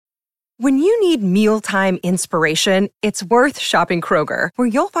When you need mealtime inspiration, it's worth shopping Kroger, where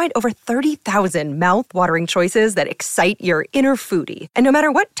you'll find over 30,000 mouth-watering choices that excite your inner foodie. And no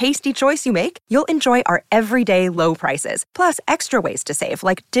matter what tasty choice you make, you'll enjoy our everyday low prices, plus extra ways to save,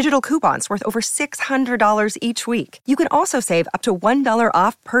 like digital coupons worth over $600 each week. You can also save up to $1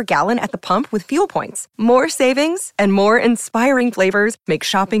 off per gallon at the pump with fuel points. More savings and more inspiring flavors make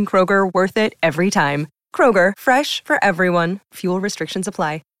shopping Kroger worth it every time. Kroger, fresh for everyone. Fuel restrictions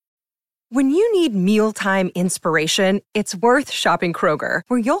apply. When you need mealtime inspiration, it's worth shopping Kroger,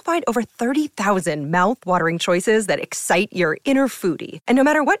 where you'll find over 30,000 mouth-watering choices that excite your inner foodie. And no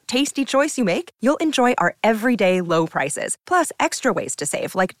matter what tasty choice you make, you'll enjoy our everyday low prices, plus extra ways to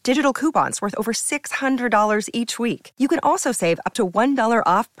save, like digital coupons worth over $600 each week. You can also save up to $1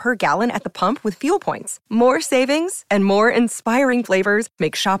 off per gallon at the pump with fuel points. More savings and more inspiring flavors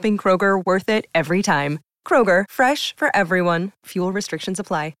make shopping Kroger worth it every time. Kroger, fresh for everyone. Fuel restrictions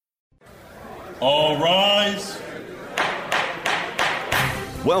apply. All rise.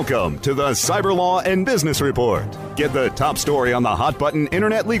 Welcome to the Cyber Law and Business Report. Get the top story on the hot button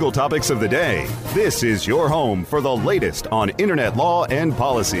internet legal topics of the day. This is your home for the latest on internet law and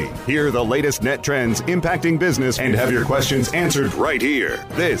policy. Hear the latest net trends impacting business and have your questions answered right here.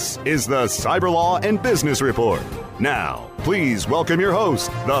 This is the Cyber Law and Business Report. Now, please welcome your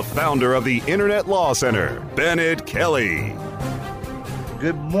host, the founder of the Internet Law Center, Bennett Kelly.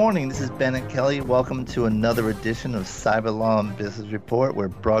 Good morning. This is Bennett Kelly. Welcome to another edition of Cyber Law and Business Report. We're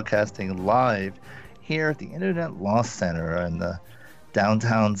broadcasting live here at the Internet Law Center in the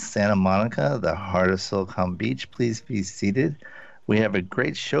downtown Santa Monica, the heart of Silicon Beach. Please be seated. We have a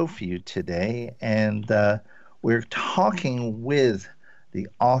great show for you today, and we're talking with the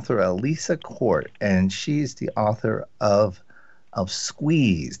author Elisa Court, and she's the author of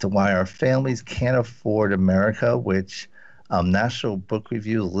Squeezed: Why Our Families Can't Afford America, which National Book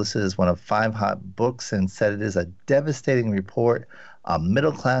Review listed as one of 5 hot books and said it is a devastating report on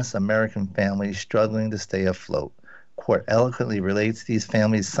middle-class American families struggling to stay afloat. Court eloquently relates these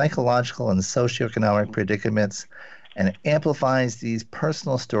families' psychological and socioeconomic predicaments and amplifies these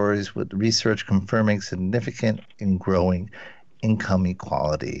personal stories with research confirming significant and growing income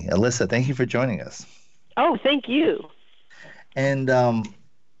equality. Elisa, thank you for joining us. Oh, thank you. And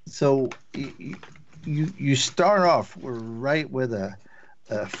so you start off right with a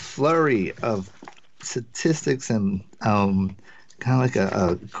flurry of statistics and kind of like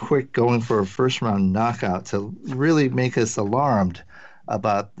a quick going for a first round knockout to really make us alarmed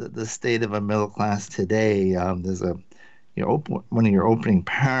about the state of a middle class today. There's one of your opening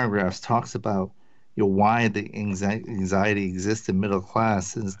paragraphs talks about why the anxiety exists in middle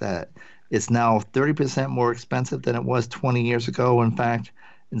class is that it's now 30% more expensive than it was 20 years ago. In fact,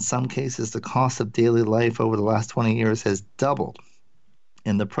 in some cases, the cost of daily life over the last 20 years has doubled.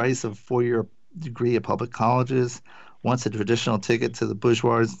 And the price of a 4-year degree at public colleges, once a traditional ticket to the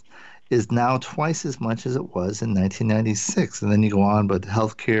bourgeois, is now twice as much as it was in 1996. And then you go on with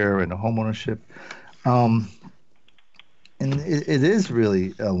healthcare and homeownership. And it is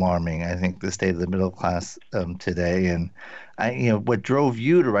really alarming, I think, the state of the middle class today. And what drove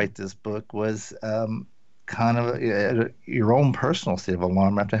you to write this book was kind of your own personal state of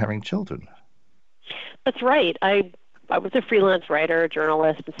alarm after having children. That's right. I was a freelance writer,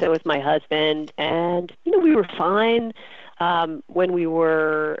 journalist, and so was my husband. And, we were fine when we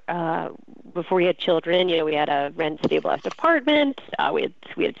were, before we had children. We had a rent-stabilized apartment. We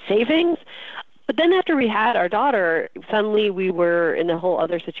had savings. But then after we had our daughter, suddenly we were in a whole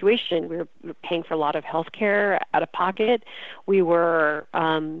other situation. We were paying for a lot of health care out of pocket. We were,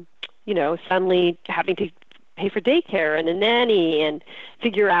 suddenly having to pay for daycare and a nanny and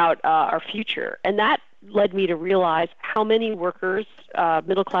figure out our future. And that led me to realize how many workers,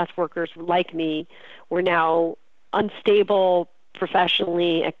 middle-class workers like me, were now unstable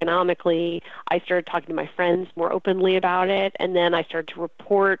professionally, economically. I started talking to my friends more openly about it, and then I started to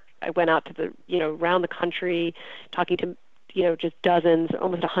report. I went out to around the country, talking to, just dozens,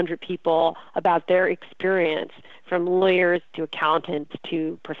 almost 100 people about their experience, from lawyers to accountants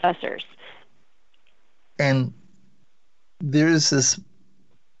to professors. And there's this,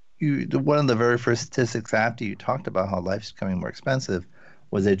 one of the very first statistics after you talked about how life's becoming more expensive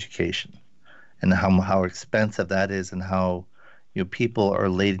was education, and how expensive that is, and how people are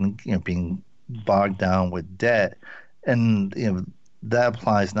laden, being bogged down with debt, and that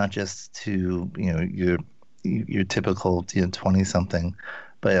applies not just to your typical 20-something,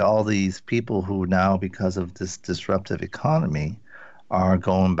 but all these people who now, because of this disruptive economy, are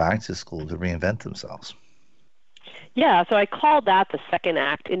going back to school to reinvent themselves. Yeah, so I called that the second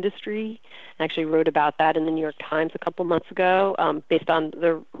act industry. I actually wrote about that in the New York Times a couple months ago, based on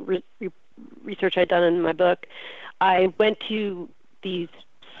the research I'd done in my book. I went to these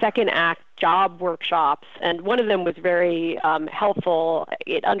second act job workshops, and one of them was very helpful.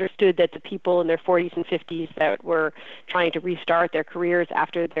 It understood that the people in their 40s and 50s that were trying to restart their careers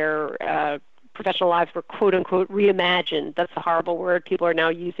after their professional lives were quote unquote reimagined. That's a horrible word people are now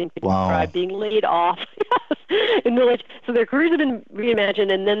using to describe being laid off in village. So their careers have been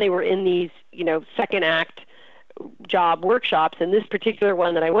reimagined, and then they were in these, second act job workshops. And this particular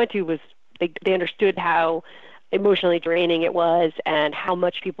one that I went to was they understood how emotionally draining it was and how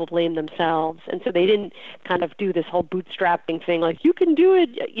much people blame themselves. And so they didn't kind of do this whole bootstrapping thing like, you can do it,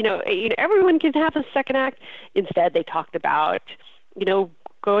 everyone can have a second act. Instead, they talked about,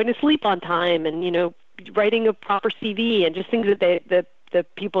 going to sleep on time and, writing a proper CV and just things that the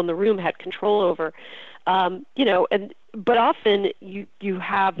people in the room had control over. But often you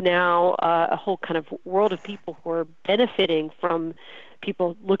have now a whole kind of world of people who are benefiting from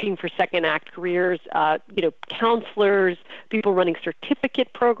people looking for second act careers, counselors, people running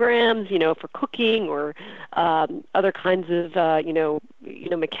certificate programs, for cooking or other kinds of,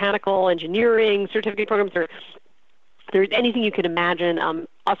 mechanical engineering certificate programs, or there's anything you can imagine.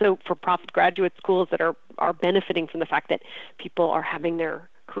 Also for-profit graduate schools that are benefiting from the fact that people are having their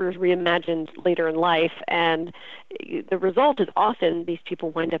careers reimagined later in life, and the result is often these people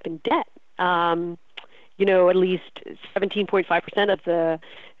wind up in debt. At least 17.5% of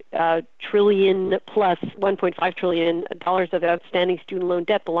the trillion plus $1.5 trillion of outstanding student loan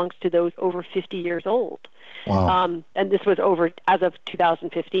debt belongs to those over 50 years old. Wow. And this was over as of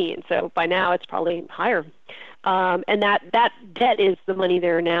 2015. So by now it's probably higher. And that debt is the money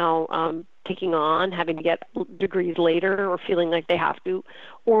they're now taking on, having to get degrees later or feeling like they have to,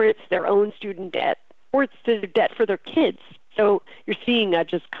 or it's their own student debt, or it's the debt for their kids. So you're seeing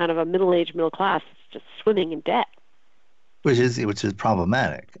just kind of a middle-aged middle class just swimming in debt. Which is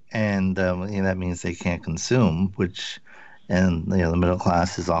problematic, and that means they can't consume, and the middle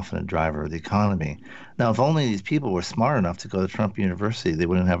class is often a driver of the economy. Now, if only these people were smart enough to go to Trump University, they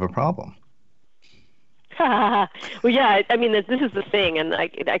wouldn't have a problem. Well, yeah, I mean, this is the thing, and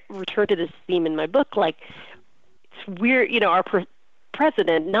I return to this theme in my book. Like, it's weird, our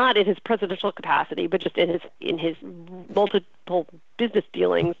president, not in his presidential capacity, but just in his multiple business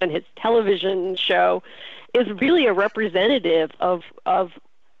dealings and his television show, is really a representative of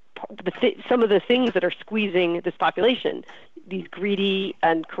some of the things that are squeezing this population. These greedy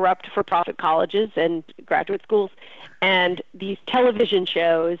and corrupt for-profit colleges and graduate schools, and these television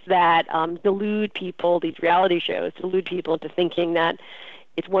shows that delude people, these reality shows delude people into thinking that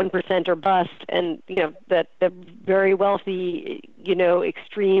it's 1% or bust, and that the very wealthy,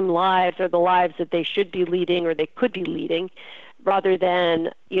 extreme lives are the lives that they should be leading or they could be leading, rather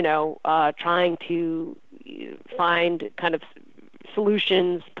than trying to find kind of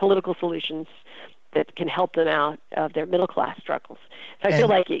solutions, political solutions that can help them out of their middle class struggles. So I feel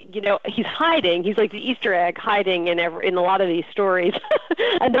like he's hiding. He's like the Easter egg hiding in a lot of these stories,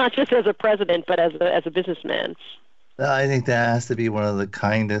 and not just as a president, but as a businessman. I think that has to be one of the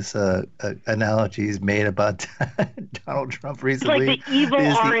kindest analogies made about Donald Trump recently. It's like the evil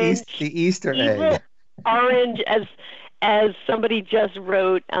orange, the Easter egg. Orange, as somebody just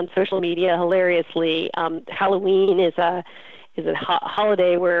wrote on social media hilariously, Halloween is a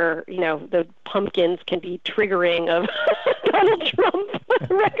holiday where the pumpkins can be triggering of Donald Trump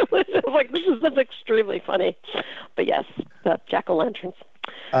reckless. Like, that's extremely funny. But yes, the jack-o'-lanterns.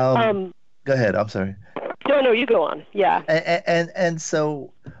 Go ahead. I'm sorry. No, you go on. Yeah. And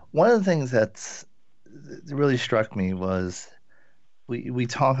so one of the things that really struck me was we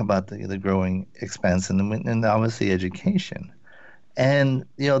talk about the growing expense and obviously education, and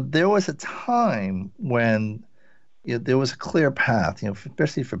there was a time when there was a clear path,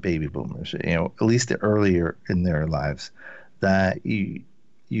 especially for baby boomers, at least earlier in their lives, that you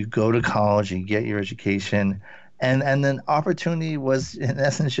go to college, you get your education. And then opportunity was, in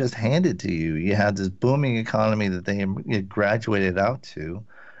essence, just handed to you. You had this booming economy that they graduated out to.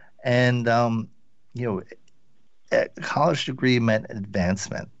 And, a college degree meant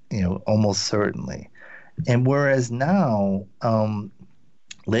advancement, almost certainly. And whereas now,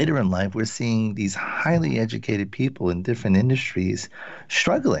 later in life, we're seeing these highly educated people in different industries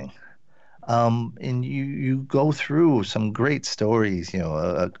struggling. And you go through some great stories,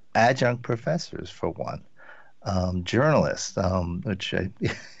 adjunct professors, for one. Journalists, which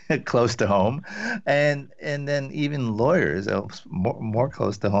close to home, and then even lawyers, more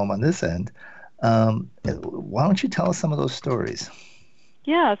close to home on this end. Why don't you tell us some of those stories?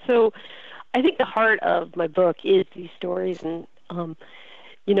 Yeah, so I think the heart of my book is these stories, and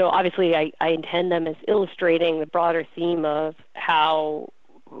obviously I intend them as illustrating the broader theme of how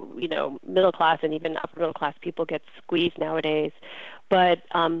middle class and even upper middle class people get squeezed nowadays. But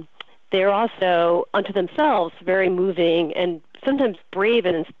they're also, unto themselves, very moving and sometimes brave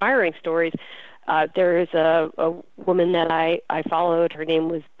and inspiring stories. There is a woman that I followed. Her name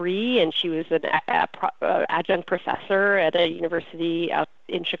was Bree, and she was an adjunct professor at a university out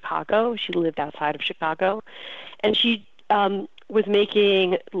in Chicago. She lived outside of Chicago. And she was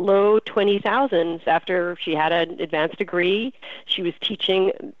making low 20,000s after she had an advanced degree. She was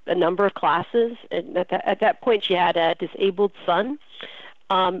teaching a number of classes. And at that point, she had a disabled son.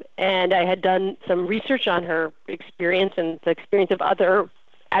 And I had done some research on her experience and the experience of other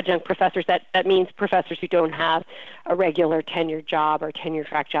adjunct professors. That means professors who don't have a regular tenured job or tenure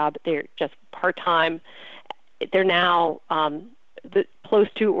track job. They're just part-time. They're now close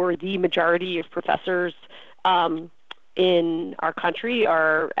to, or the majority of professors in our country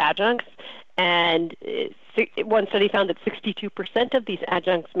are adjuncts. And one study found that 62% of these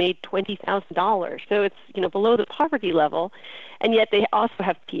adjuncts made $20,000. So it's below the poverty level, and yet they also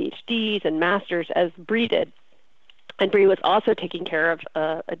have PhDs and masters, as Bree did. And Bree was also taking care of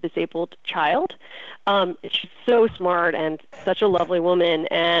a disabled child. She's so smart and such a lovely woman.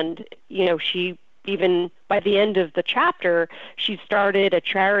 And, she even by the end of the chapter, she started a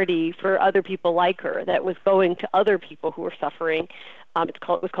charity for other people like her that was going to other people who were suffering. It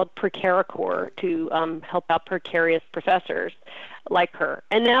was called Precaricore, to help out precarious professors like her.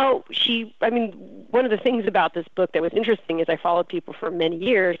 And now one of the things about this book that was interesting is I followed people for many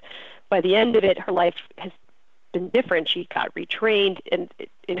years. By the end of it, her life has been different. She got retrained, and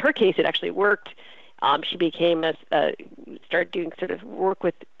in her case, it actually worked. She became started doing sort of work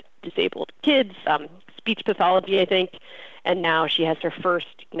with disabled kids, speech pathology, I think, and now she has her first,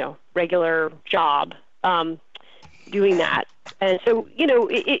 regular job doing that. And so,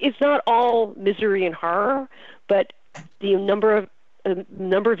 it's not all misery and horror, but the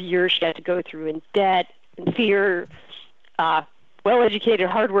number of years she had to go through in debt and fear, well-educated,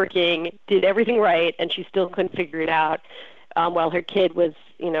 hardworking, did everything right, and she still couldn't figure it out while her kid was,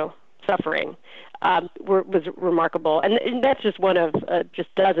 suffering, was remarkable. And that's just one of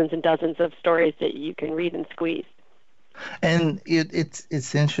just dozens and dozens of stories that you can read and squeeze. And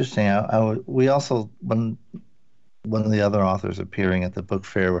it's interesting. We also, one of the other authors appearing at the book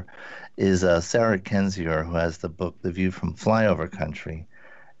fair is Sarah Kendzior, who has the book The View from Flyover Country.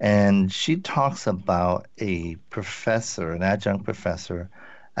 And she talks about a professor, an adjunct professor,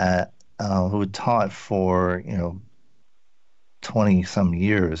 who taught for, 20-some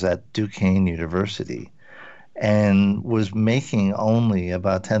years at Duquesne University and was making only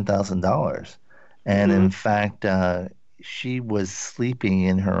about $10,000. And in fact, she was sleeping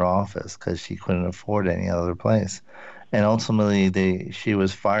in her office because she couldn't afford any other place. And ultimately, she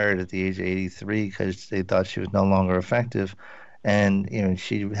was fired at the age of 83 because they thought she was no longer effective. And,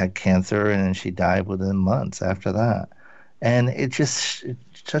 she had cancer, and then she died within months after that. And it's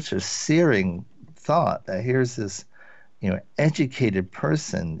such a searing thought that here's this, educated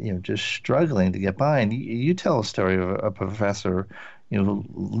person, just struggling to get by. And you tell a story of a professor, who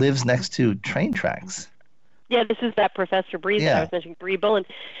lives next to train tracks. Yeah, this is that Professor Bree that I was mentioning, Bree Bullen.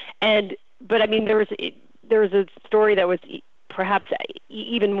 But there was a story that was perhaps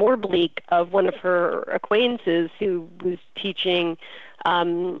even more bleak of one of her acquaintances who was teaching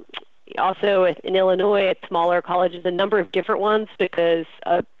also in Illinois at smaller colleges, a number of different ones, because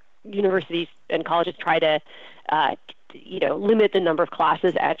universities and colleges try to limit the number of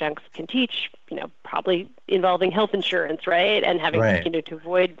classes adjuncts can teach, probably involving health insurance, right? And having to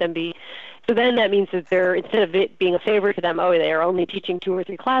avoid them so then that means that they're, instead of it being a favor to them, they are only teaching 2 or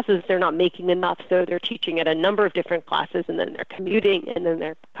 3 classes, they're not making enough, so they're teaching at a number of different classes, and then they're commuting, and then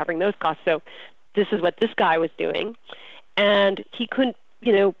they're covering those costs. So this is what this guy was doing. And he couldn't,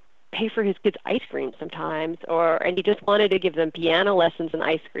 pay for his kids' ice cream sometimes, and he just wanted to give them piano lessons and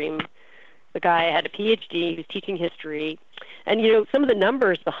ice cream. The guy had a PhD, he was teaching history. And, some of the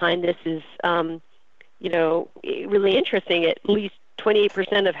numbers behind this is, really interesting. At least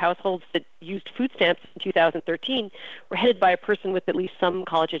 28% of households that used food stamps in 2013 were headed by a person with at least some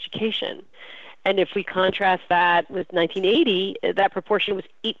college education. And if we contrast that with 1980, that proportion was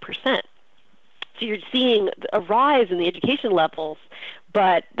 8%. So you're seeing a rise in the education levels,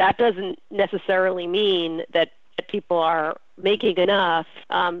 but that doesn't necessarily mean that people are making enough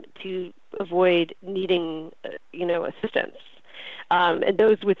to avoid needing, assistance. And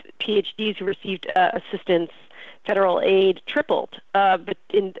those with PhDs who received assistance, federal aid, tripled, but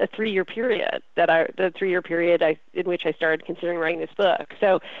in a 3-year period in which I started considering writing this book.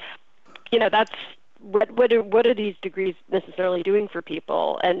 So that's what are these degrees necessarily doing for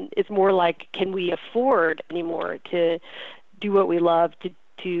people? And it's more like, can we afford anymore to do what we love, to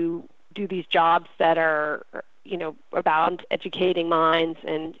do these jobs that are, about educating minds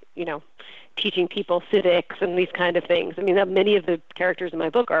and, teaching people civics and these kind of things. I mean, many of the characters in my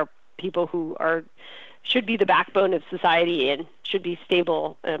book are people who should be the backbone of society and should be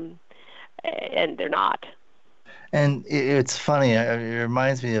stable, and they're not. And it's funny. It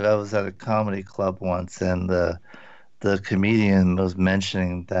reminds me of, I was at a comedy club once, and the comedian was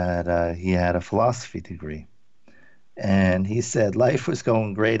mentioning that he had a philosophy degree. And he said life was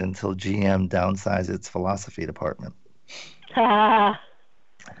going great until GM downsized its philosophy department.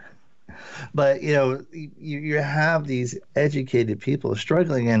 But, you have these educated people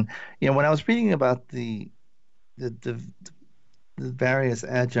struggling. And, when I was reading about the various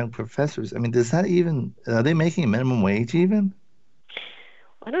adjunct professors, I mean, does that even, are they making minimum wage even?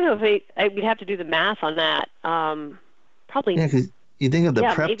 I don't know if we'd have to do the math on that. Probably. Yeah, because you think of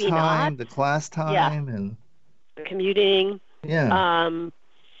the prep time, not. The class time, and the commuting. Yeah.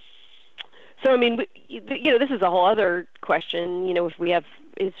 So, I mean, this is a whole other question. If we have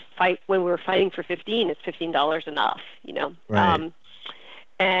when we're fighting for 15, is $15 enough? Right.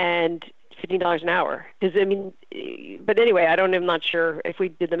 And $15 an hour. Because but anyway, I'm not sure if we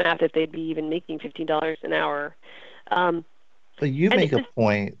did the math if they'd be even making $15 an hour. But you make a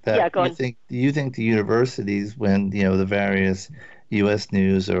point that you think the universities, when the various U.S.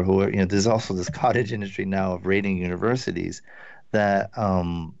 News or who are, there's also this cottage industry now of rating universities that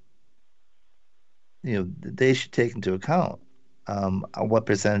they should take into account what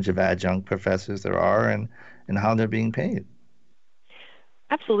percentage of adjunct professors there are and how they're being paid.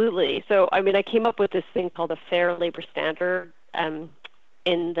 Absolutely. So, I came up with this thing called a fair labor standard in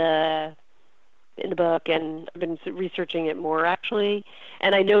the book, and I've been researching it more, actually.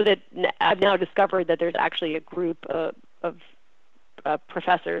 And I know that I've now discovered that there's actually a group of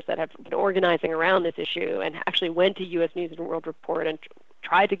professors that have been organizing around this issue and actually went to U.S. News and World Report and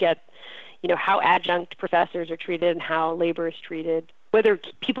tried to get, how adjunct professors are treated and how labor is treated, whether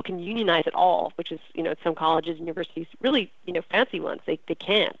people can unionize at all, which is, some colleges and universities, really, fancy ones, they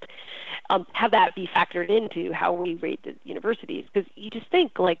can't. Have that be factored into how we rate the universities, because you just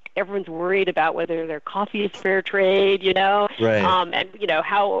think, like, everyone's worried about whether their coffee is fair trade, Right. And,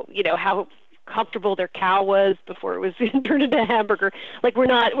 how comfortable their cow was before it was turned into a hamburger. Like,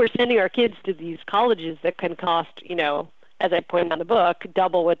 we're sending our kids to these colleges that can cost, as I point out in the book,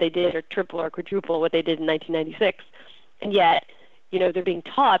 double what they did or triple or quadruple what they did in 1996. And yet, they're being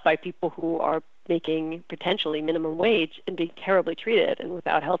taught by people who are making potentially minimum wage and being terribly treated and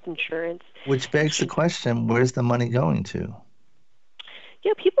without health insurance. Which begs the question, where's the money going to?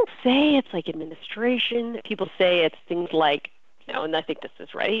 People say it's like administration. People say it's things like, and I think this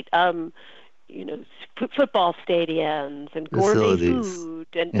is right, football stadiums and gourmet food,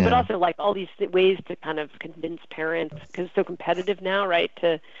 but also like all these ways to kind of convince parents, because it's so competitive now, right,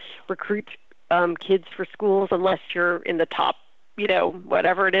 to recruit kids for schools. Unless you're in the top,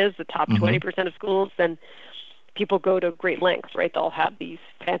 whatever it is, the top 20% of schools, then people go to great lengths, right? They'll have these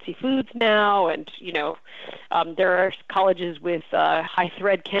fancy foods now, and there are colleges with high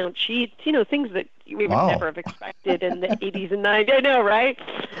thread count sheets, things that we would never have expected in the 80s and 90s. I know, right?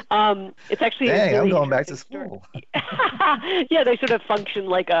 It's actually really I'm going back to school. school. Yeah, they sort of function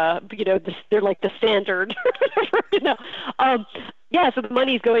like they're like the standard. So the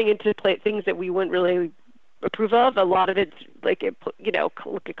money's going into things that we wouldn't really approve of. A lot of it's like,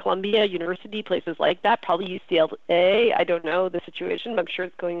 look at Columbia University, places like that, probably UCLA. I don't know the situation, but I'm sure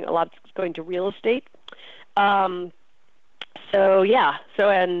a lot is going to real estate. And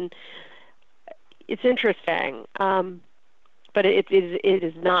it's interesting, but it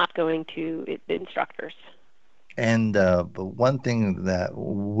is not going to the instructors. And but one thing that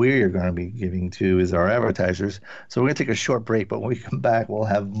we're going to be giving to is our advertisers. So we're going to take a short break, but when we come back, we'll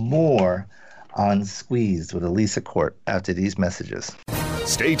have more on Squeezed with Elisa Court after these messages.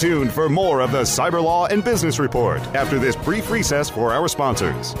 Stay tuned for more of the Cyber Law and Business Report after this brief recess for our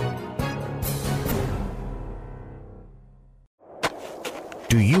sponsors.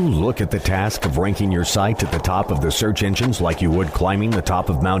 Do you look at the task of ranking your site at the top of the search engines like you would climbing the top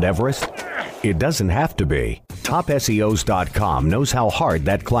of Mount Everest? It doesn't have to be. TopSEOs.com knows how hard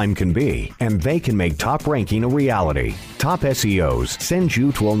that climb can be, and they can make top ranking a reality. Top SEOs sends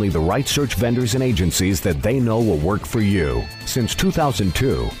you to only the right search vendors and agencies that they know will work for you. Since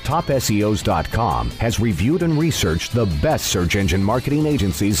 2002, TopSEOs.com has reviewed and researched the best search engine marketing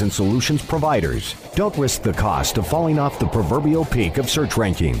agencies and solutions providers. Don't risk the cost of falling off the proverbial peak of search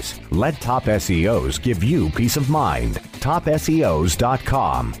rankings. Let Top SEOs give you peace of mind.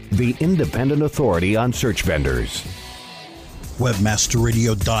 TopSEOs.com, the independent authority on search vendors.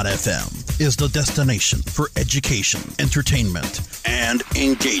 Webmasterradio.fm is the destination for education, entertainment, and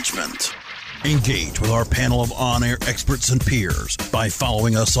engagement. Engage with our panel of on-air experts and peers by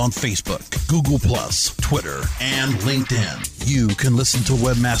following us on Facebook, Google+, Twitter, and LinkedIn. You can listen to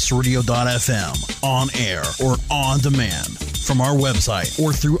Webmasterradio.fm on air or on demand from our website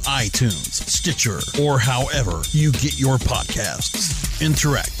or through iTunes, Stitcher, or however you get your podcasts.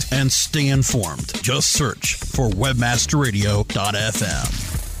 Interact and stay informed. Just search for Webmasterradio.fm.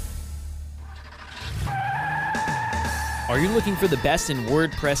 Are you looking for the best in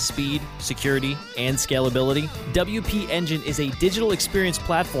WordPress speed, security, and scalability? WP Engine is a digital experience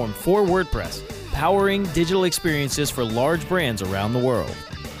platform for WordPress, powering digital experiences for large brands around the world.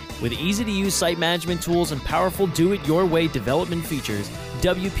 With easy-to-use site management tools and powerful do-it-your-way development features,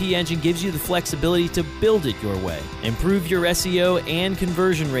 WP Engine gives you the flexibility to build it your way. Improve your SEO and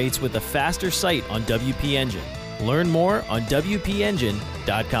conversion rates with a faster site on WP Engine. Learn more on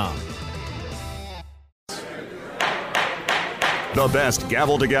WPEngine.com. The best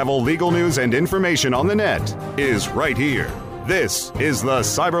gavel-to-gavel legal news and information on the net is right here. This is the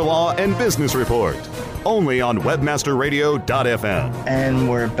Cyber Law and Business Report, only on webmasterradio.fm. And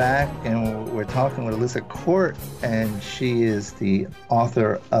we're back, and we're talking with Alyssa Court, and she is the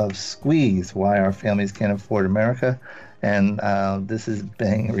author of Squeeze, Why Our Families Can't Afford America. And this is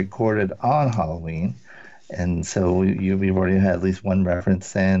being recorded on Halloween. And so we've already had at least one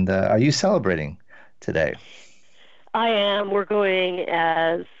reference. And are you celebrating today? I am. We're going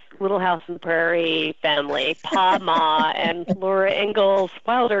as Little House on the Prairie family, Pa, Ma, and Laura Ingalls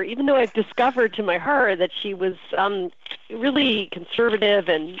Wilder, even though I've discovered to my horror that she was really conservative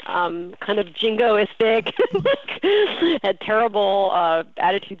and kind of jingoistic, had terrible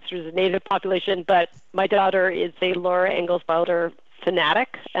attitudes towards the Native population. But my daughter is a Laura Ingalls Wilder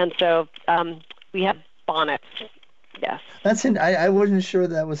fanatic, and so we have bonnets. Yes. That's I wasn't sure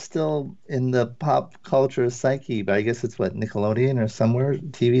that was still in the pop culture psyche, but I guess it's what, Nickelodeon or somewhere,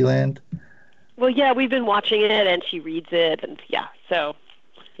 TV land? Well, yeah, we've been watching it, and she reads it, and yeah, so,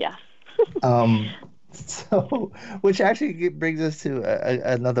 yeah. So, which actually brings us to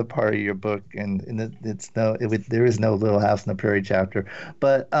another part of your book, and there is no Little House on the Prairie chapter,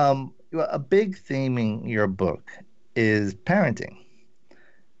 but a big theme in your book is parenting.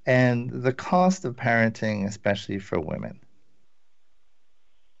 And the cost of parenting, especially for women.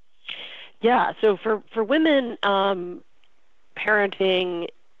 Yeah, so for women, parenting,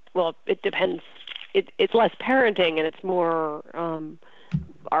 well, it depends. It's less parenting, and it's more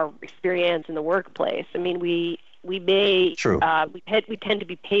our experience in the workplace. I mean, we may we tend to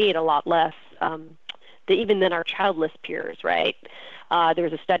be paid a lot less even than our childless peers, right? There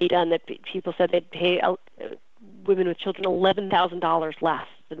was a study done that people said they'd pay women with children $11,000 less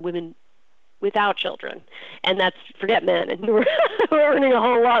than women without children, and that's forget men, and we're earning a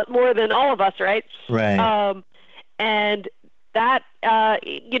whole lot more than all of us, right? Right. And that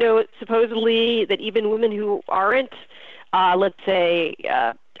supposedly that even women who aren't, let's say,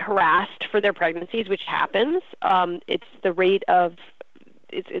 harassed for their pregnancies, which happens, it's the rate of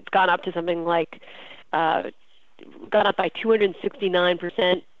it's gone up to something like gone up by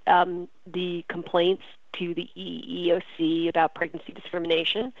 269%. The complaints to the EEOC about pregnancy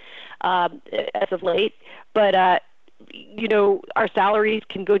discrimination as of late. But, our salaries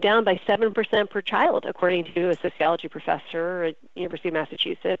can go down by 7% per child, according to a sociology professor at University of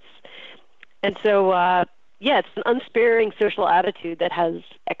Massachusetts. And so, it's an unsparing social attitude that has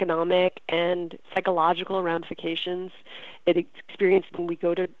economic and psychological ramifications. It's experienced when we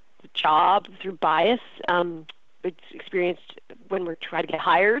go to the job through bias. It's experienced when we're trying to get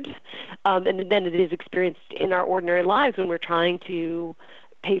hired, and then it is experienced in our ordinary lives when we're trying to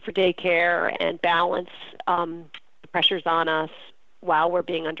pay for daycare and balance the pressures on us while we're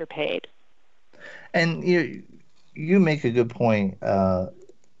being underpaid. And you make a good point,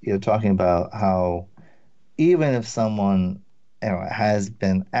 talking about how even if someone has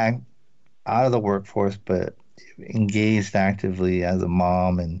been out of the workforce but engaged actively as a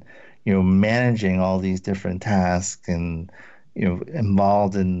mom and managing all these different tasks and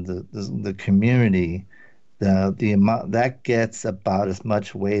involved in the community, the amount that gets about as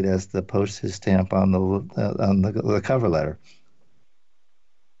much weight as the postage stamp on the cover letter.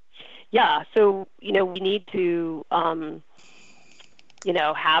 Yeah, so, we need to,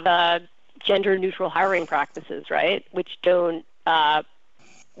 have a gender-neutral hiring practices, right, which don't,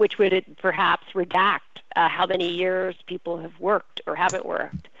 which would perhaps redact how many years people have worked or haven't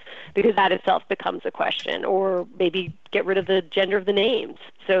worked, because that itself becomes a question, or maybe get rid of the gender of the names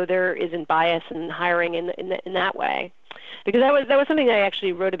so there isn't bias in hiring in that way. Because that was something I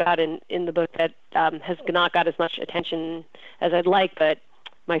actually wrote about in the book that has not got as much attention as I'd like, but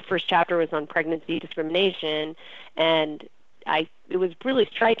my first chapter was on pregnancy discrimination, and it was really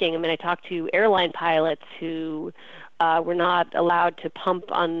striking. I mean, I talked to airline pilots who were not allowed to pump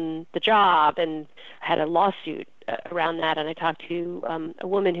on the job and had a lawsuit around that. And I talked to a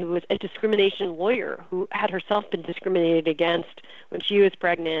woman who was a discrimination lawyer who had herself been discriminated against when she was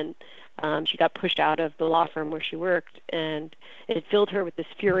pregnant. She got pushed out of the law firm where she worked, and it filled her with this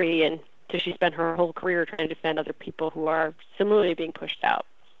fury, and so she spent her whole career trying to defend other people who are similarly being pushed out.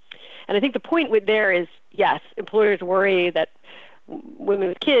 And I think the point there is, yes, employers worry that women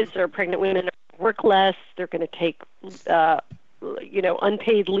with kids or pregnant women work less. They're going to take,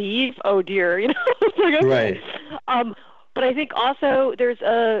 unpaid leave. Oh dear, Right. But I think also there's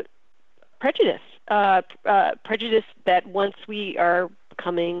a prejudice that once we are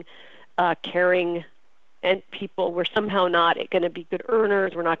becoming caring and people, we're somehow not going to be good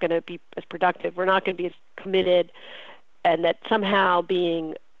earners. We're not going to be as productive. We're not going to be as committed, and that somehow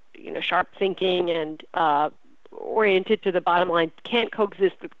being sharp thinking and oriented to the bottom line can't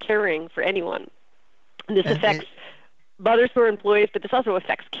coexist with caring for anyone. And this affects mothers who are employees, but this also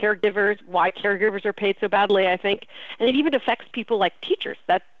affects caregivers, why caregivers are paid so badly, I think. And it even affects people like teachers.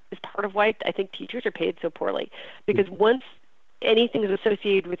 That is part of why I think teachers are paid so poorly. Because once anything is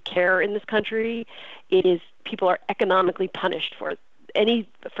associated with care in this country, people are economically punished for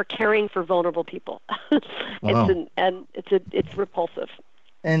caring for vulnerable people. Wow. It's repulsive.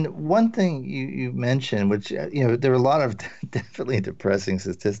 And one thing you mentioned, which there are a lot of definitely depressing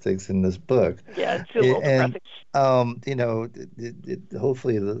statistics in this book. Yeah, it's a little depressing.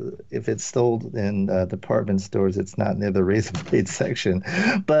 Hopefully, if it's sold in department stores, it's not near the razor blade section.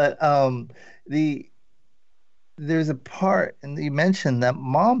 But there's a part, and you mentioned that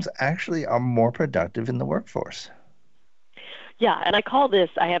moms actually are more productive in the workforce. Yeah, and I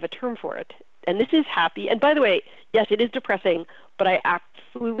have a term for it, and this is happy. And by the way, yes, it is depressing, but I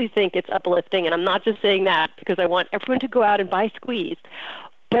absolutely think it's uplifting, and I'm not just saying that because I want everyone to go out and buy Squeeze,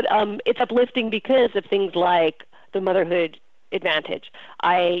 but it's uplifting because of things like the motherhood advantage.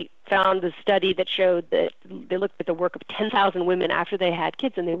 I found the study that showed that they looked at the work of 10,000 women after they had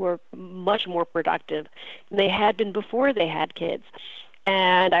kids, and they were much more productive than they had been before they had kids.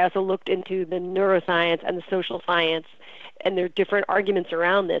 And I also looked into the neuroscience and the social science, and there are different arguments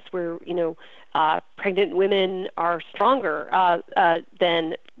around this where, pregnant women are stronger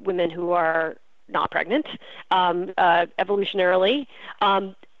than women who are not pregnant, evolutionarily.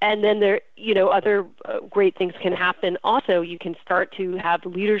 And then there, other great things can happen. Also, you can start to have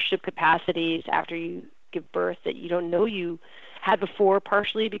leadership capacities after you give birth that you don't know you had before,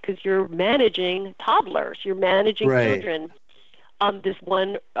 partially because you're managing toddlers, you're managing children. This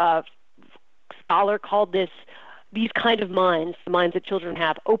one scholar called these kind of minds, the minds that children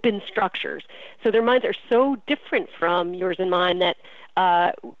have, open structures. So their minds are so different from yours and mine that,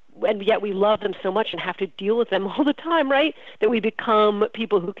 and yet we love them so much and have to deal with them all the time, right? That we become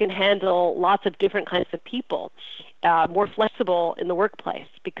people who can handle lots of different kinds of people, more flexible in the workplace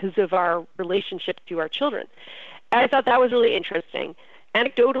because of our relationship to our children. And I thought that was really interesting.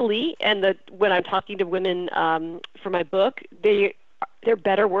 Anecdotally, and when I'm talking to women for my book, they're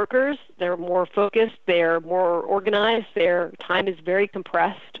better workers, they're more focused, they're more organized, their time is very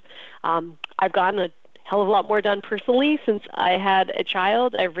compressed. I've gotten a hell of a lot more done personally since I had a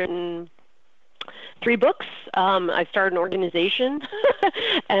child. I've written 3 books. I started an organization.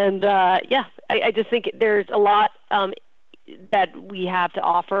 And I just think there's a lot that we have to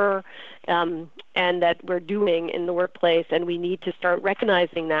offer and that we're doing in the workplace, and we need to start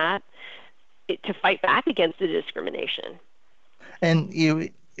recognizing that to fight back against the discrimination. And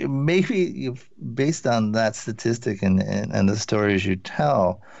based on that statistic and the stories you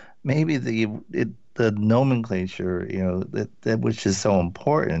tell, maybe the nomenclature, that which is so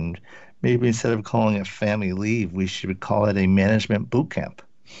important, maybe instead of calling it family leave, we should call it a management boot camp.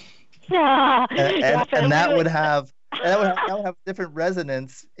 Yeah, and that would have different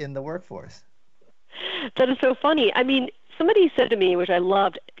resonance in the workforce. That is so funny. I mean, somebody said to me, which I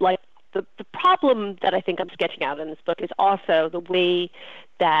loved, like, the problem that I think I'm sketching out in this book is also the way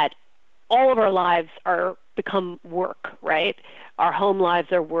that all of our lives are become work, right? Our home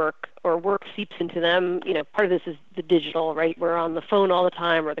lives are work, or work seeps into them. Part of this is the digital, right? We're on the phone all the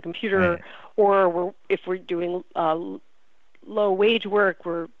time, or the computer, Right. or if we're doing low wage work,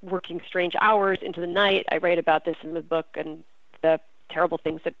 we're working strange hours into the night. I write about this in the book, and the terrible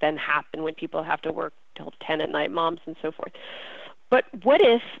things that then happen when people have to work till 10 at night, moms and so forth. But what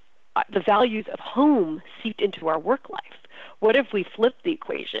if the values of home seeped into our work life? What if we flipped the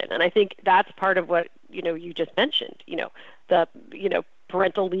equation? And I think that's part of what you just mentioned. The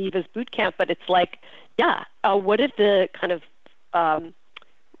parental leave is boot camp, but it's like, what if the kind of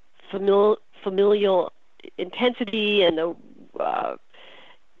familial intensity and the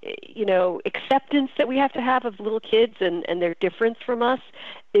acceptance that we have to have of little kids and their difference from us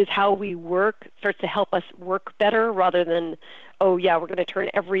is how we work, starts to help us work better, rather than, we're going to turn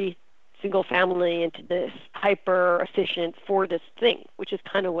every single family into this hyper efficient for this thing, which is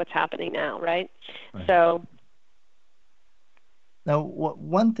kind of what's happening now, right? So now,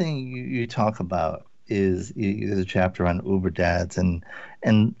 one thing you talk about is there's a chapter on Uber dads and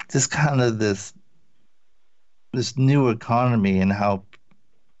just kind of this new economy and how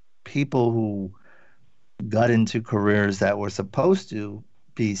people who got into careers that were supposed to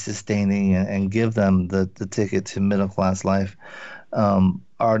be sustaining and give them the ticket to middle class life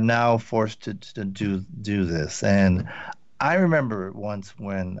are now forced to do this. And I remember once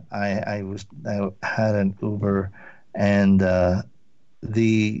when I had an Uber, and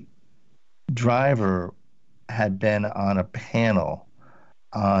the driver had been on a panel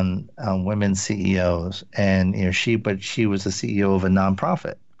on women CEOs, and she was the CEO of a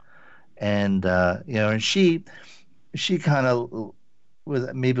nonprofit, and and she kind of was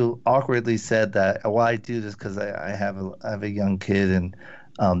maybe awkwardly said that, well, I do this because I have a young kid, and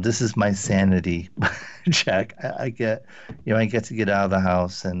this is my sanity check. I get to get out of the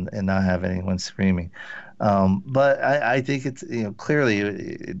house and not have anyone screaming. But I think it's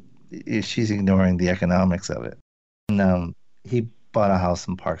clearly she's ignoring the economics of it. And he bought a house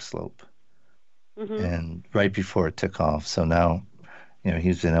in Park Slope, and right before it took off. So now,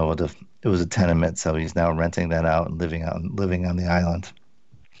 he's been able to. It was a tenement, so he's now renting that out and living on the island.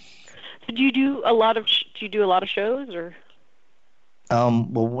 So do you do a lot of shows, or?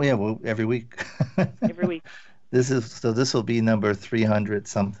 Well, every week. Every week. This will be number 300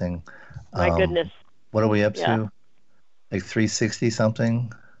 something. My goodness. What are we up to? Like 360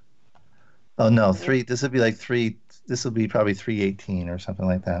 something? Oh no, this would be like this will be probably 318 or something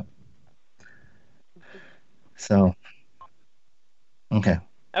like that. So, okay.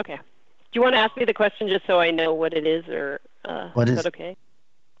 Okay. Do you want to ask me the question just so I know what it is, or is that okay?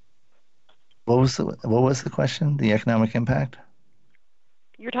 What was the question? The economic impact?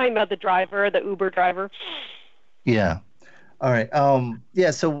 You're talking about the Uber driver. Yeah. All right.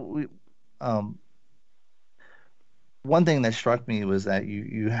 So we, one thing that struck me was that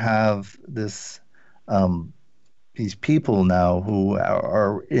you have these people now who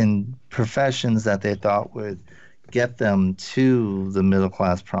are in professions that they thought would get them to the middle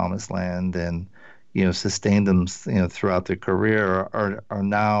class promised land and sustain them throughout their career, are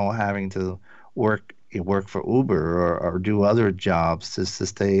now having to work for Uber or do other jobs to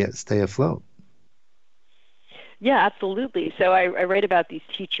stay afloat. Yeah, absolutely. So I write about these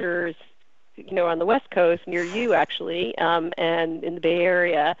teachers, on the West Coast near you actually, and in the Bay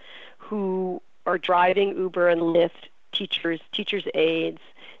Area, who are driving Uber and Lyft, teachers' aides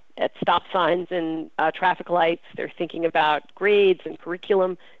at stop signs and traffic lights. They're thinking about grades and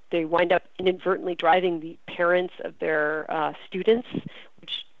curriculum. They wind up inadvertently driving the parents of their students,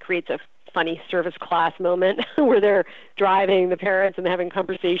 which creates a funny service class moment where they're driving the parents and having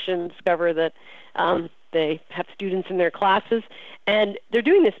conversations, discover that they have students in their classes. And they're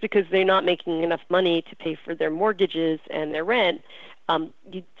doing this because they're not making enough money to pay for their mortgages and their rent.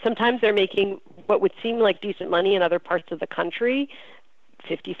 Sometimes they're making what would seem like decent money in other parts of the country,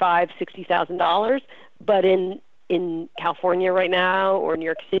 $55,000, $60,000, but in California right now or New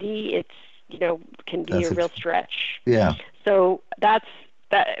York City, it's can be a real stretch. Yeah. So that's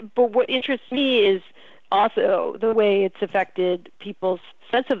that. But what interests me is also the way it's affected people's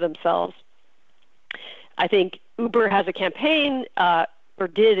sense of themselves. I think Uber has a campaign, or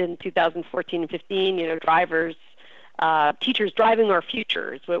did in 2014 and 15. Drivers, teachers driving our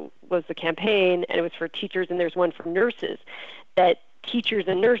futures was the campaign, and it was for teachers, and there's one for nurses, that teachers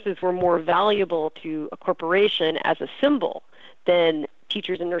and nurses were more valuable to a corporation as a symbol than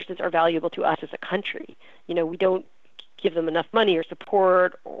teachers and nurses are valuable to us as a country. We don't give them enough money or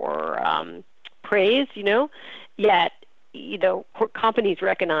support or praise, yet, companies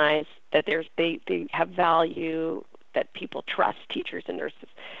recognize that they have value, that people trust teachers and nurses.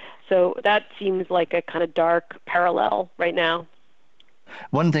 So that seems like a kind of dark parallel right now.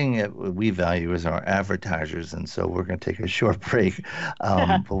 One thing that we value is our advertisers, and so we're going to take a short break.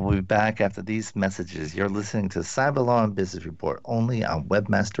 But we'll be back after these messages. You're listening to Cyber Law and Business Report only on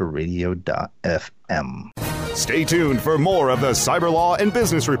webmasterradio.fm. Stay tuned for more of the Cyber Law and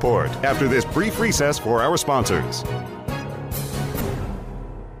Business Report after this brief recess for our sponsors.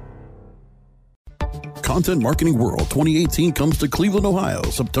 Content Marketing World 2018 comes to Cleveland, Ohio,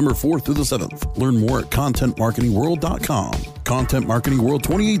 September 4th through the 7th. Learn more at contentmarketingworld.com. Content Marketing World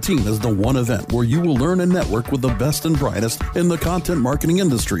 2018 is the one event where you will learn and network with the best and brightest in the content marketing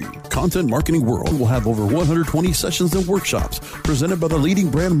industry. Content Marketing World will have over 120 sessions and workshops presented by the leading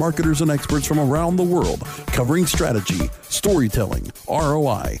brand marketers and experts from around the world, covering strategy, storytelling,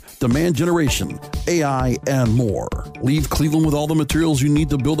 ROI, demand generation, AI, and more. Leave Cleveland with all the materials you need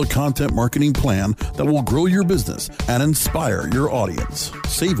to build a content marketing plan that will grow your business and inspire your audience.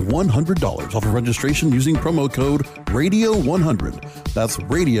 Save $100 off of registration using promo code RADIO100. That's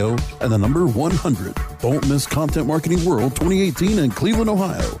radio and the number 100. Don't miss Content Marketing World 2018 in Cleveland,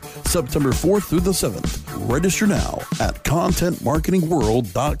 Ohio, September 4th through the 7th. Register now at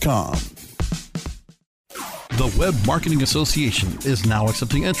contentmarketingworld.com. The Web Marketing Association is now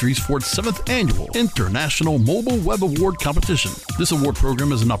accepting entries for its 7th annual International Mobile Web Award competition. This award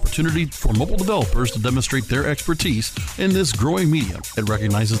program is an opportunity for mobile developers to demonstrate their expertise in this growing medium. It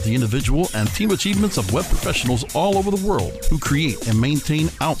recognizes the individual and team achievements of web professionals all over the world who create and maintain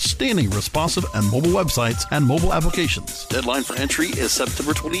outstanding responsive and mobile websites and mobile applications. Deadline for entry is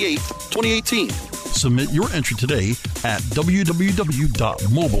September 28th, 2018. Submit your entry today at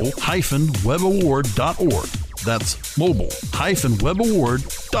www.mobile-webaward.org. That's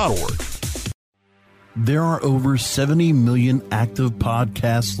mobile-webaward.org. There are over 70 million active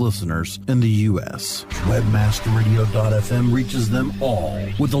podcast listeners in the U.S. Webmasterradio.fm reaches them all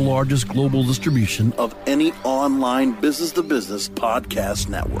with the largest global distribution of any online business-to-business podcast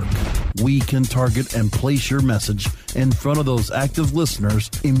network. We can target and place your message in front of those active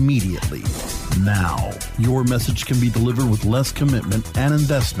listeners immediately. Now, your message can be delivered with less commitment and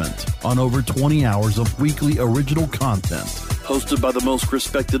investment on over 20 hours of weekly original content, hosted by the most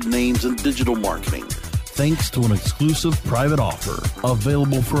respected names in digital marketing, thanks to an exclusive private offer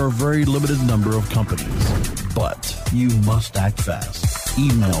available for a very limited number of companies. But you must act fast.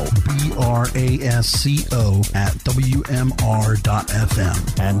 Email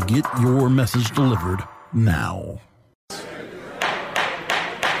brasco@wmr.fm and get your message delivered now.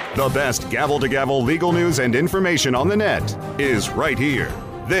 The best gavel-to-gavel legal news and information on the net is right here.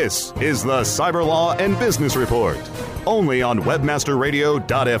 This is the Cyber Law and Business Report, only on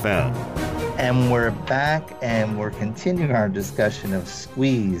webmasterradio.fm. And we're back, and we're continuing our discussion of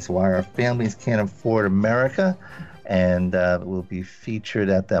Squeeze, Why Our Families Can't Afford America, and we'll be featured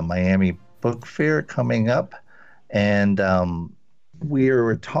at the Miami Book Fair coming up. And we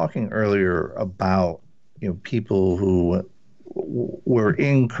were talking earlier about people who were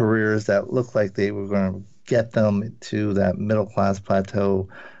in careers that looked like they were going to get them to that middle-class plateau,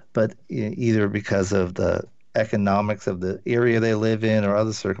 but either because of the economics of the area they live in or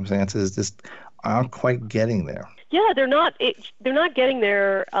other circumstances just aren't quite getting there. Yeah, they're not getting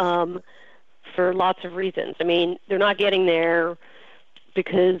there for lots of reasons. I mean, they're not getting there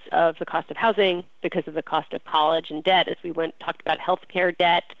because of the cost of housing, because of the cost of college and debt, as we talked about healthcare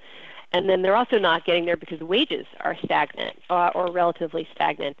debt. And then they're also not getting there because wages are stagnant or relatively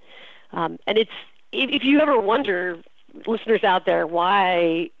stagnant. And if you ever wonder, listeners out there,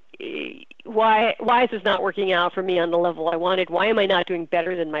 why is this not working out for me on the level I wanted? Why am I not doing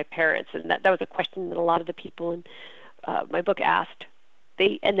better than my parents? And that was a question that a lot of the people in my book asked.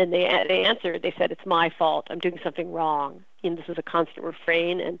 They answered. They said, it's my fault. I'm doing something wrong. And this is a constant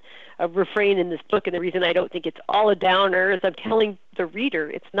refrain in this book. And the reason I don't think it's all a downer is I'm telling the reader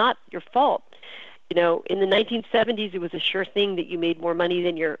it's not your fault. In the 1970s, it was a sure thing that you made more money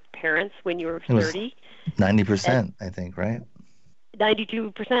than your parents when you were 30. 90%, I think, right?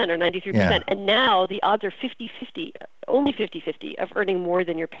 92% or 93%. Yeah. And now the odds are 50-50, only 50-50 of earning more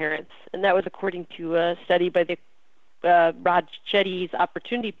than your parents. And that was according to a study by the Rod Chetty's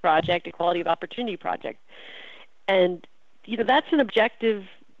Opportunity Project, Equality of Opportunity Project. And, that's an objective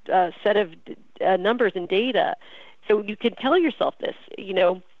set of numbers and data. So you can tell yourself this,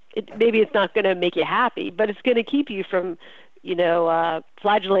 maybe it's not going to make you happy, but it's going to keep you from,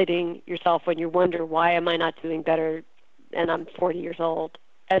 flagellating yourself when you wonder, why am I not doing better and I'm 40 years old,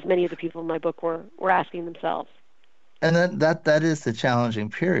 as many of the people in my book were asking themselves. And that is the challenging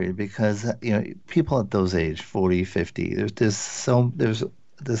period because, people at those age, 40, 50, there's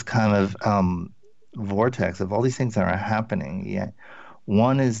this kind of vortex of all these things that are happening. Yeah.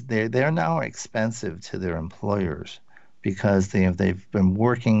 One is they're now expensive to their employers because they've been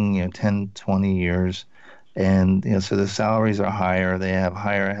working 10, 20 years, and so the salaries are higher. They have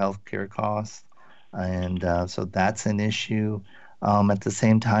higher healthcare costs, and so that's an issue. At the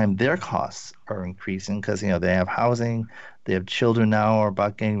same time, their costs are increasing because they have housing, they have children now are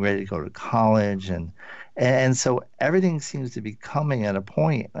about getting ready to go to college, and so everything seems to be coming at a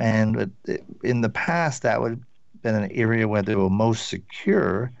point. And in the past, that would have been an area where they were most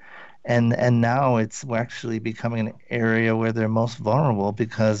secure, and now we're actually becoming an area where they're most vulnerable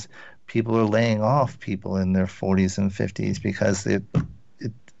because people are laying off people in their 40s and 50s because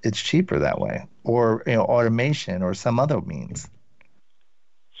it's cheaper that way, or automation or some other means.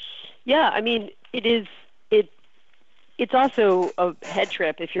 Yeah, I mean, it's also a head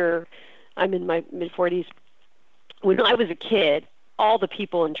trip. I'm in my mid-40s. When I was a kid, all the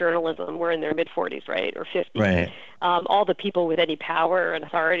people in journalism were in their mid-40s, right, or 50s. Right. All the people with any power and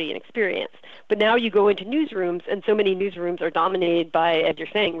authority and experience. But now you go into newsrooms, and so many newsrooms are dominated by, as you're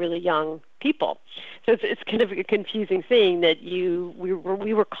saying, really young people. So it's kind of a confusing thing that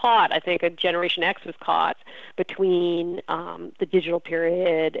we were caught. I think a Generation X was caught between the digital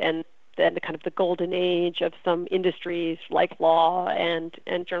period and then the kind of the golden age of some industries like law and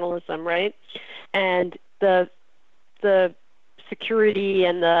journalism, right? And the security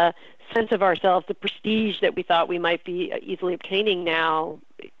and the sense of ourselves, the prestige that we thought we might be easily obtaining now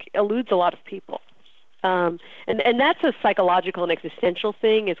eludes a lot of people. And that's a psychological and existential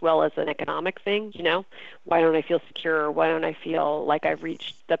thing as well as an economic thing, Why don't I feel secure? Why don't I feel like I've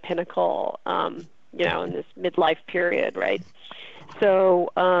reached the pinnacle, in this midlife period, right?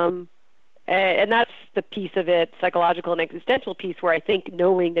 So, and that's the piece of it, psychological and existential piece, where I think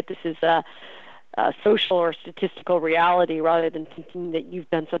knowing that this is a social or statistical reality rather than thinking that you've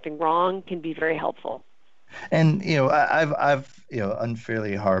done something wrong can be very helpful. And I've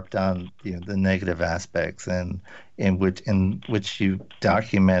unfairly harped on the negative aspects and in which you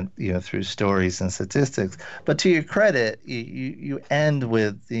document through stories and statistics. But to your credit, you end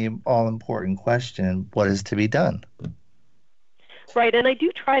with the all important question: what is to be done? Right, and I do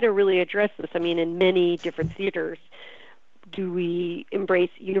try to really address this. I mean, in many different theaters, do we embrace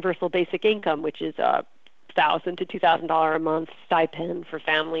universal basic income, which is a $1,000 to $2,000 a month stipend for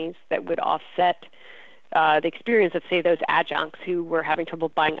families that would offset the experience of, say, those adjuncts who were having trouble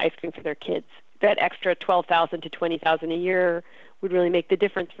buying ice cream for their kids? That extra $12,000 to $20,000 a year would really make the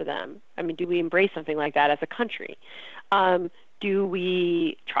difference for them. I mean, do we embrace something like that as a country? Do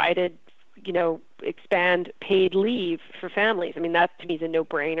we try to expand paid leave for families? I mean, that to me is a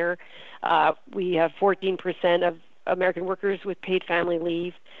no-brainer. We have 14% of American workers with paid family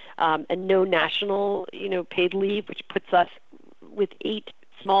leave, and no national, paid leave, which puts us with 8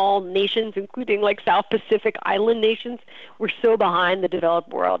 small nations, including like South Pacific island nations. We're so behind the developed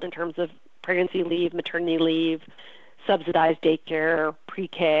world in terms of pregnancy leave, maternity leave, subsidized daycare,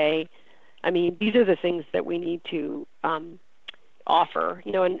 pre-K. I mean, these are the things that we need to offer,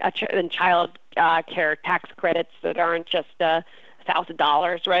 and child care tax credits that aren't just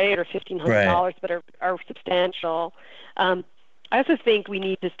 $1,000, right, or $1,500, but are substantial. I also think we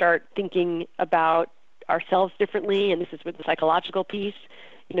need to start thinking about ourselves differently, and this is with the psychological piece.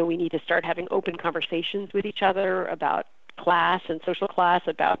 We need to start having open conversations with each other about class and social class,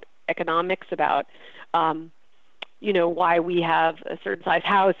 about economics, about why we have a certain size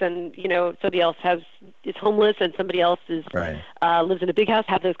house and somebody else is homeless and somebody else lives in a big house.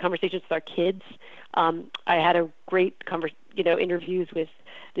 Have those conversations with our kids. I had a great interviews with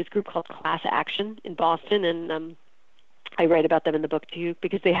this group called Class Action in Boston, and I write about them in the book too,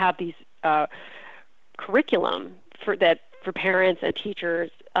 because they have these curriculum for parents and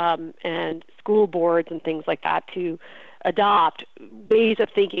teachers and school boards and things like that to adopt ways of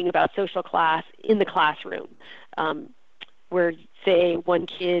thinking about social class in the classroom, where, say, one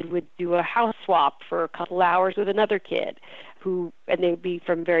kid would do a house swap for a couple hours with another kid and they would be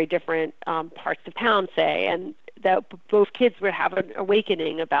from very different parts of town, say, and that both kids would have an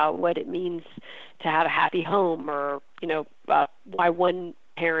awakening about what it means to have a happy home, or why one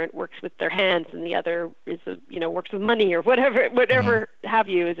parent works with their hands and the other is works with money, or whatever have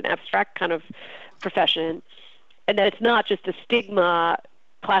you, is an abstract kind of profession. And that it's not just a stigma.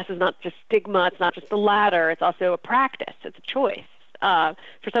 Class is not just stigma. It's not just the ladder. It's also a practice. It's a choice.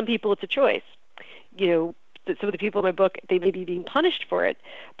 For some people, it's a choice. Some of the people in my book, they may be being punished for it,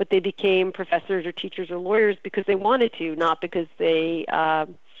 but they became professors or teachers or lawyers because they wanted to, not because they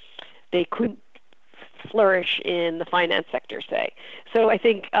couldn't flourish in the finance sector, say. So I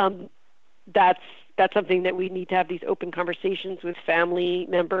think that's something that we need to have, these open conversations with family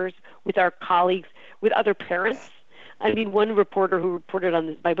members, with our colleagues, with other parents, I mean, one reporter who reported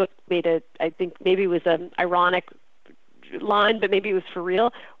on my book made I think maybe it was an ironic line, but maybe it was for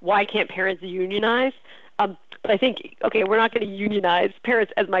real. Why can't parents unionize? But I think, okay, we're not going to unionize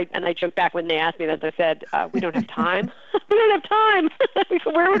parents, and I joked back when they asked me that. I said, we don't have time. We don't have time.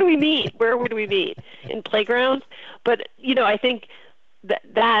 Where would we meet? Where would we meet? In playgrounds? But, I think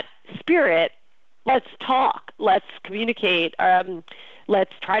that spirit, let's talk, let's communicate,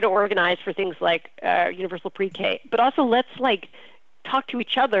 let's try to organize for things like universal pre-K, but also let's talk to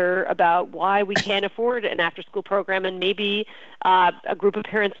each other about why we can't afford an after-school program, and maybe a group of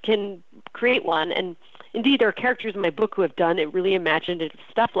parents can create one. And indeed, there are characters in my book who have done it, really imaginative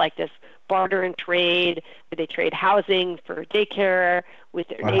stuff like this, barter and trade, where they trade housing for daycare with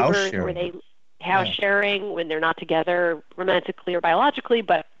their neighbors, where they house sharing when they're not together romantically or biologically,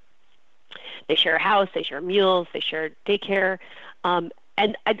 but they share a house, they share meals, they share daycare. But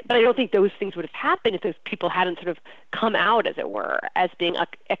I don't think those things would have happened if those people hadn't sort of come out, as it were, as being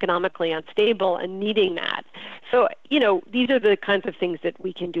economically unstable and needing that. So, these are the kinds of things that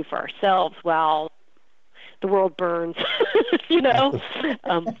we can do for ourselves while the world burns,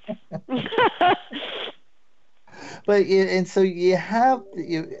 But, and so you have,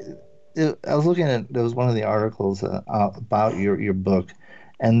 I was looking at, there was one of the articles about your book,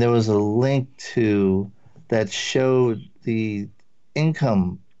 and there was a link to that showed the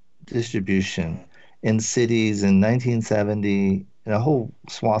income distribution in cities in 1970, in a whole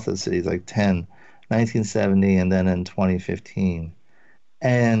swath of cities, like 10, 1970, and then in 2015.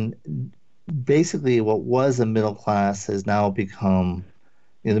 And basically what was a middle class has now become,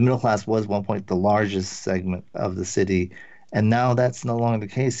 the middle class was one point the largest segment of the city, and now that's no longer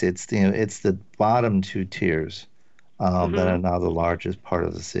the case. It's it's the bottom two tiers that are now the largest part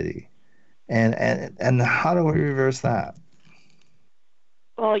of the city. And how do we reverse that?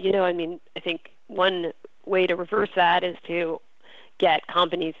 Well, I think one way to reverse that is to get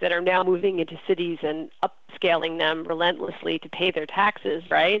companies that are now moving into cities and upscaling them relentlessly to pay their taxes,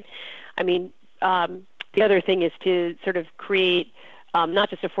 right? I mean, the other thing is to sort of create not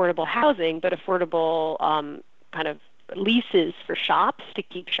just affordable housing, but affordable kind of leases for shops, to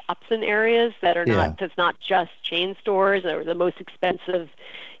keep shops in areas that are that's not just chain stores or the most expensive,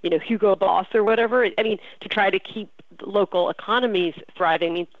 Hugo Boss or whatever. I mean, to try to keep local economies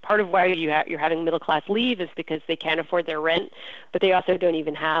thriving. I mean, part of why you're having middle class leave is because they can't afford their rent, but they also don't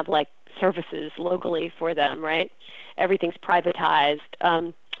even have services locally for them, right? Everything's privatized.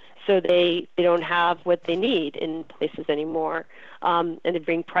 So they don't have what they need in places anymore, and they're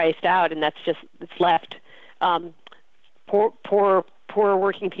being priced out, and it's left poor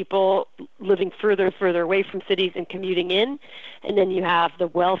working people living further and further away from cities and commuting in, and then you have the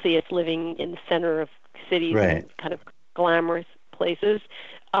wealthiest living in the center of cities and kind of glamorous places.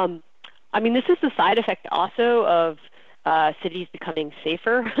 I mean, this is the side effect also of cities becoming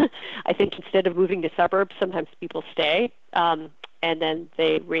safer. I think instead of moving to suburbs, sometimes people stay, and then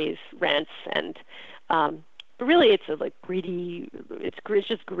they raise rents, and but really it's greedy. It's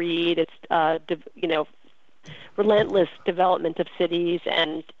just greed. It's relentless development of cities,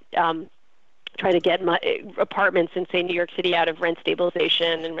 and trying to get apartments in, say, New York City out of rent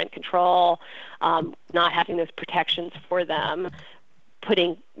stabilization and rent control, not having those protections for them,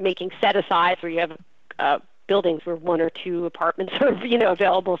 making set-asides where you have buildings where one or two apartments are,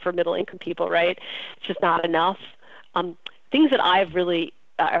 available for middle-income people, right? It's just not enough. Things that I've really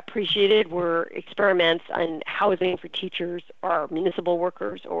appreciated were experiments on housing for teachers or municipal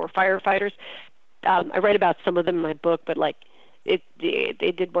workers or firefighters. I write about some of them in my book, but they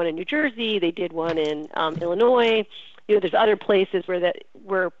did one in New Jersey, they did one in Illinois. There's other places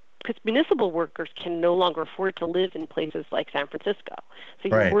where because municipal workers can no longer afford to live in places like San Francisco. So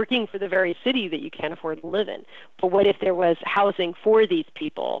you're working for the very city that you can't afford to live in. But what if there was housing for these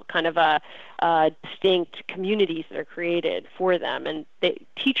people, kind of a distinct communities that are created for them? And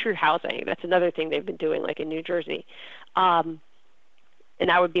teacher housing, that's another thing they've been doing, like in New Jersey. And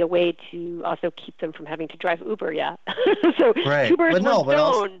that would be a way to also keep them from having to drive Uber, So two birds, one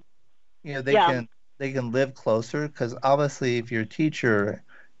stone. Also, they can live closer, because obviously if you're a teacher,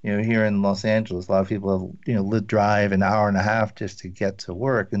 here in Los Angeles, a lot of people drive an hour and a half just to get to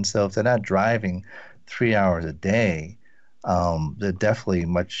work. And so if they're not driving 3 hours a day, they're definitely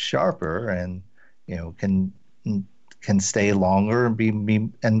much sharper and, can stay longer and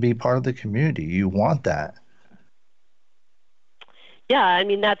be part of the community. You want that. Yeah, I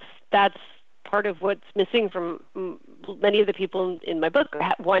mean, that's part of what's missing from many of the people in my book.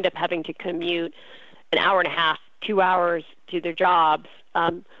 Wind up having to commute an hour and a half 2 hours to their jobs,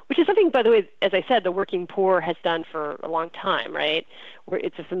 which is something, by the way, as I said, the working poor has done for a long time, right? Where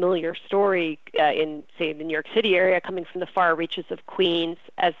it's a familiar story in, say, the New York City area, coming from the far reaches of Queens,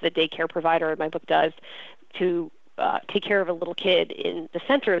 as the daycare provider in my book does, to take care of a little kid in the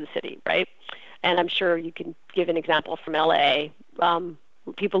center of the city, right? And I'm sure you can give an example from L.A.,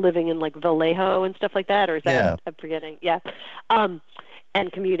 people living in like Vallejo and stuff like that, or is that, I'm forgetting,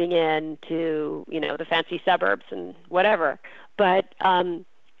 and commuting in to, the fancy suburbs and whatever. But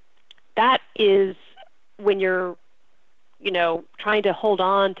that is when you're, trying to hold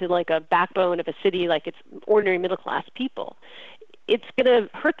on to like a backbone of a city, like it's ordinary middle class people. It's going to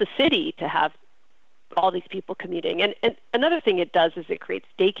hurt the city to have all these people commuting. And another thing it does is it creates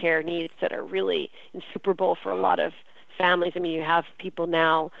daycare needs that are really insuperable for a lot of families. I mean, you have people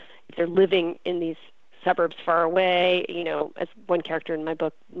now, if they're living in these suburbs far away, as one character in my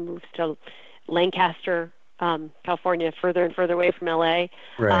book moves to Lancaster, California, further and further away from LA,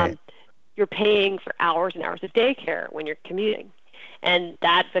 right. You're paying for hours and hours of daycare when you're commuting. And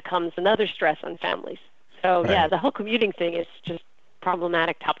that becomes another stress on families. So, right. the whole commuting thing is just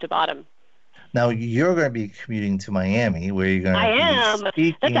problematic top to bottom. Now, you're going to be commuting to Miami, where you're going to be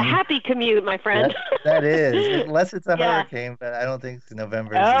speaking. That's a happy commute, my friend. That is, unless it's a hurricane, but I don't think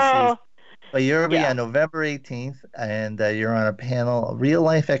November is the season. But you're going to be on November 18th, and you're on a panel,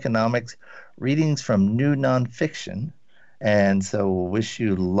 Real-Life Economics, Readings from New Nonfiction. And so wish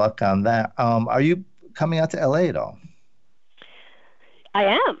you luck on that. Are you coming out to L.A. at all?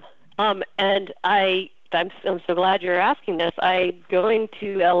 I am. And I'm so glad you're asking this. I'm going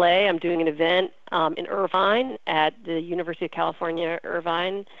to LA. I'm doing an event in Irvine at the University of California,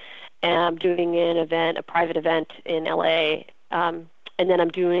 Irvine. And I'm doing a private event in LA. And then I'm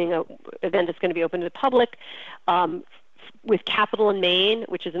doing an event that's going to be open to the public with Capital in Maine,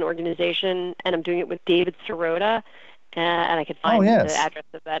 which is an organization. And I'm doing it with David Sirota. And I can find the address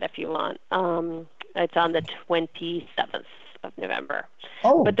of that if you want. It's on the 27th of November.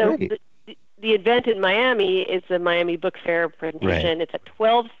 Oh, but great. The event in Miami is the Miami Book Fair presentation. Right. It's at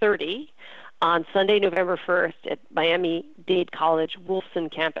 12:30 on Sunday, November 1st at Miami-Dade College Wolfson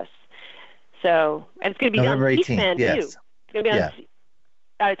campus. So, and it's going to be November on 18th, C-SPAN yes. too. It's going to be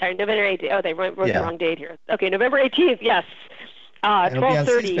on, sorry, November 18th. Oh, they wrote the wrong date here. Okay, November 18th, yes.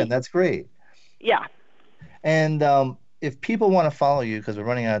 12:30. That's great. Yeah. And if people want to follow you, because we're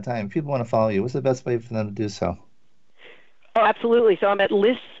running out of time, if people want to follow you, what's the best way for them to do so? Oh, absolutely. So I'm at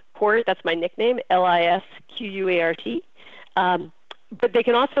Liz Quart, that's my nickname, Lisquart. But they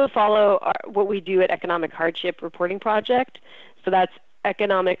can also follow what we do at Economic Hardship Reporting Project. So that's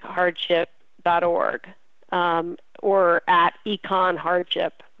economichardship.org or at Econ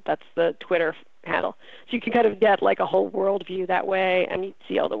Hardship. That's the Twitter handle. So you can kind of get like a whole world view that way, and you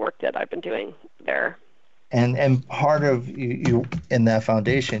see all the work that I've been doing there. And part of you in that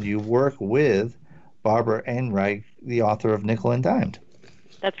foundation, you work with Barbara Ehrenreich, the author of Nickel and Dimed.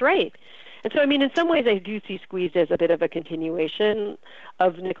 That's right. And so, I mean, in some ways, I do see Squeezed as a bit of a continuation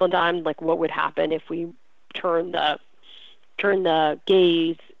of Nickel and Dime, like what would happen if we turn the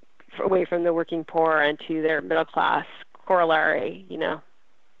gaze away from the working poor and to their middle class corollary,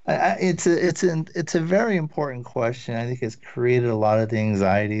 It's a very important question. I think it's created a lot of the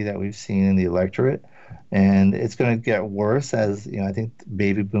anxiety that we've seen in the electorate, and it's going to get worse as I think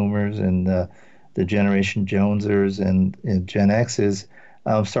baby boomers and the Generation Jonesers and Gen X's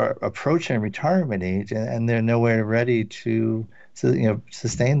start approaching retirement age, and they're nowhere ready to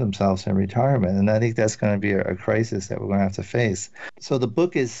sustain themselves in retirement. And I think that's going to be a crisis that we're going to have to face. So the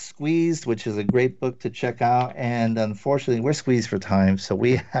book is Squeezed, which is a great book to check out. And unfortunately, we're squeezed for time, so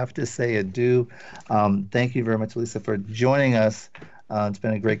we have to say adieu. Thank you very much, Lisa, for joining us. It's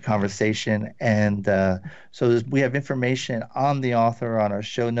been a great conversation. And so we have information on the author on our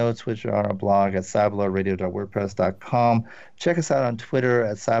show notes, which are on our blog at cyberlawradio.wordpress.com. Check us out on Twitter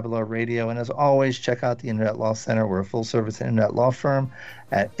at cyberlawradio. And as always, check out the Internet Law Center. We're a full-service internet law firm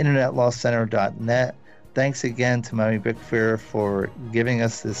at internetlawcenter.net. Thanks again to Miami Book Fair for giving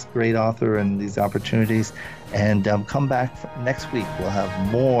us this great author and these opportunities. And come back next week. We'll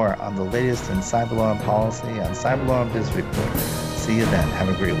have more on the latest in cyber law and policy on Cyber Law and Biz Report. See you then. Have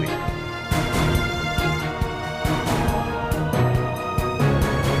a great week.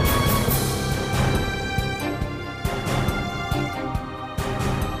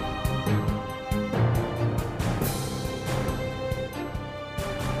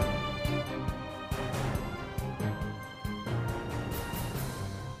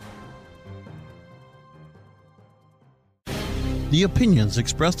 The opinions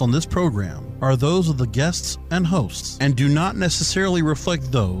expressed on this program are those of the guests and hosts and do not necessarily reflect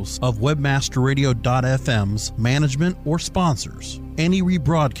those of WebmasterRadio.fm's management or sponsors. Any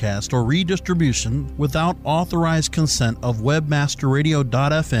rebroadcast or redistribution without authorized consent of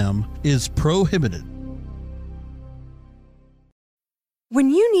WebmasterRadio.fm is prohibited. When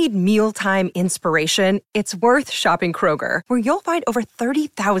you need mealtime inspiration, it's worth shopping Kroger, where you'll find over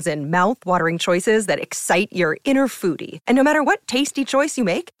 30,000 mouth-watering choices that excite your inner foodie. And no matter what tasty choice you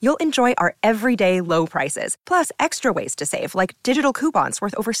make, you'll enjoy our everyday low prices, plus extra ways to save, like digital coupons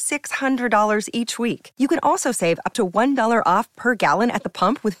worth over $600 each week. You can also save up to $1 off per gallon at the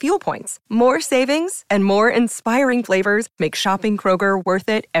pump with fuel points. More savings and more inspiring flavors make shopping Kroger worth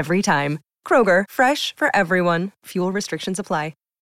it every time. Kroger, fresh for everyone. Fuel restrictions apply.